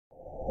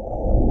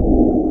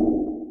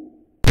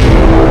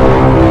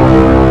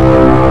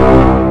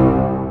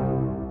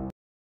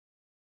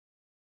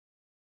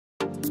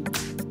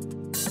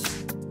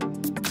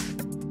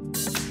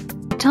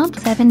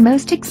7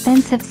 most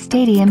expensive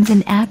stadiums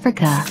in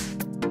Africa.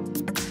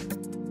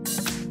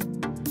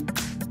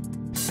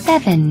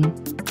 7.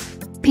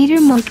 Peter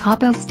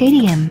Mokaba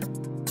Stadium.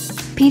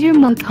 Peter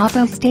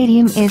Mokaba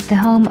Stadium is the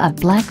home of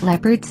Black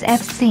Leopards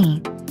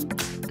FC.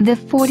 The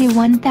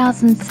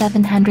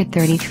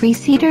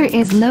 41,733-seater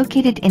is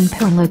located in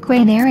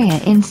Polokwane area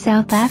in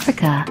South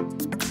Africa.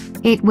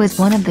 It was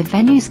one of the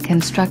venues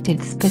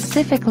constructed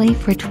specifically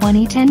for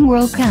 2010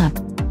 World Cup.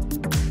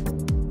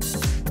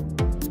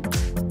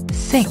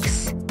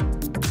 6.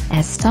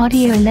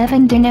 Estadio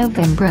 11 de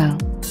Novembro.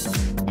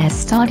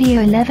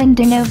 Estadio 11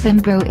 de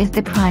Novembro is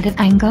the pride of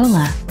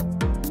Angola.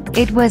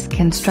 It was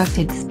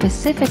constructed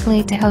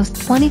specifically to host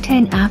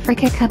 2010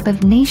 Africa Cup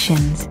of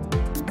Nations.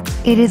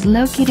 It is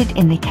located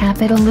in the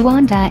capital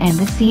Luanda and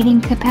the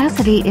seating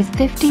capacity is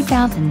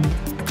 50,000.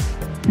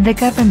 The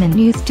government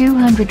used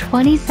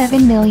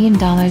 $227 million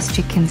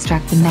to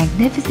construct the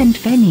magnificent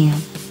venue.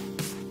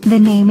 The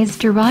name is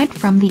derived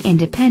from the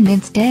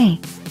Independence Day.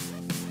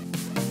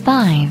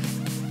 5.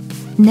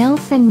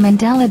 Nelson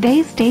Mandela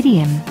Bay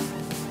Stadium.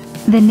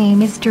 The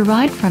name is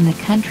derived from the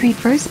country's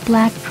first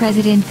black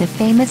president, the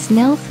famous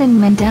Nelson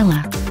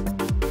Mandela.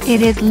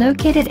 It is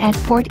located at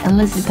Port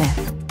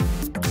Elizabeth.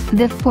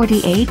 The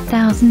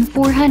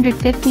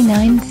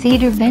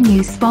 48,459-seater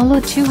venue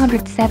swallowed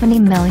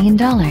 $270 million.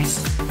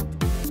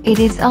 It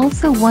is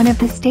also one of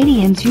the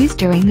stadiums used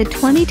during the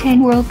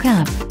 2010 World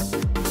Cup.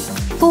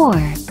 4.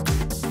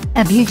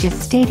 Abuja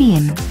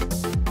Stadium.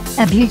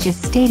 Abuja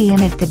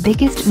Stadium is the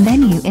biggest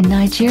venue in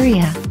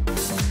Nigeria.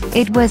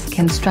 It was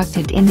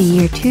constructed in the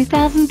year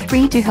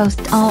 2003 to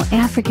host all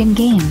African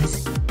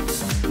games.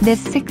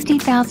 This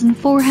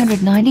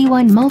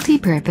 60,491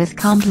 multi-purpose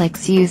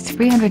complex used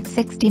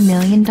 $360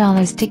 million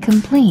to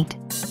complete.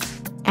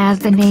 As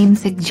the name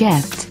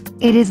suggests,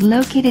 it is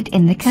located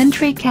in the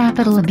country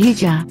capital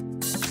Abuja.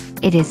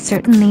 It is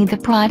certainly the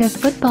pride of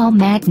football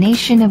mad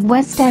nation of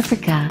West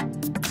Africa.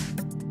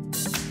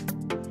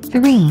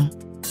 3.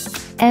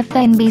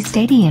 FNB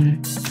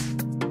Stadium.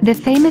 The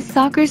famous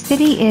soccer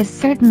city is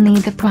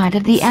certainly the pride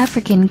of the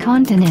African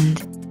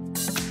continent.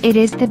 It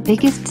is the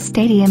biggest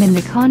stadium in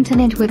the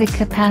continent with a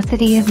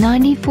capacity of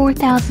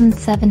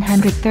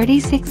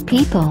 94,736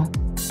 people.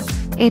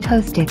 It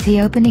hosted the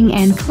opening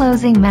and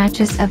closing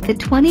matches of the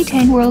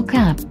 2010 World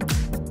Cup.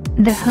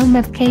 The home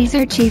of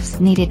Kaizer Chiefs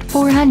needed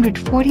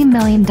 $440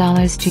 million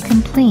to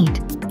complete.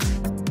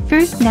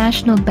 First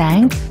National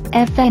Bank,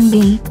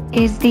 FNB,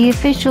 is the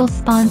official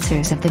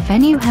sponsors of the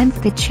venue, hence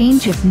the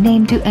change of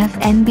name to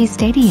FNB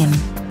Stadium.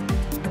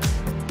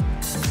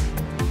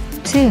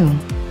 2.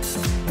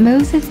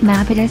 Moses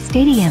Mabhida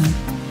Stadium.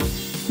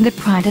 The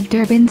pride of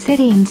Durban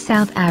City in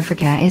South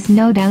Africa is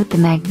no doubt the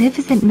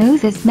magnificent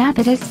Moses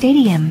Mabhida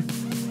Stadium.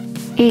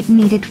 It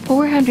needed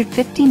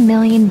 $450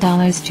 million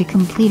to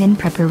complete in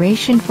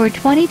preparation for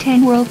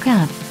 2010 World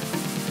Cup.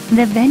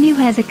 The venue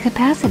has a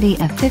capacity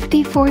of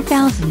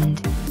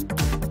 54,000.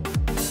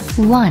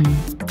 1.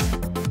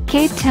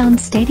 Cape Town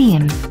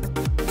Stadium.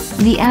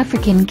 The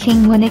African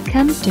king when it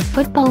comes to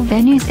football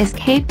venues is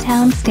Cape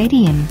Town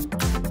Stadium.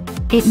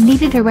 It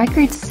needed a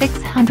record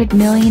 $600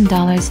 million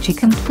to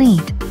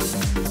complete.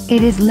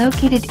 It is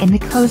located in the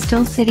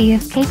coastal city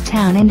of Cape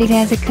Town and it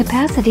has a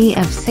capacity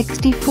of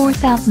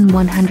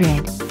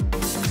 64,100.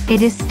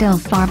 It is still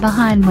far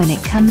behind when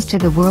it comes to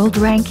the world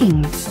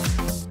rankings.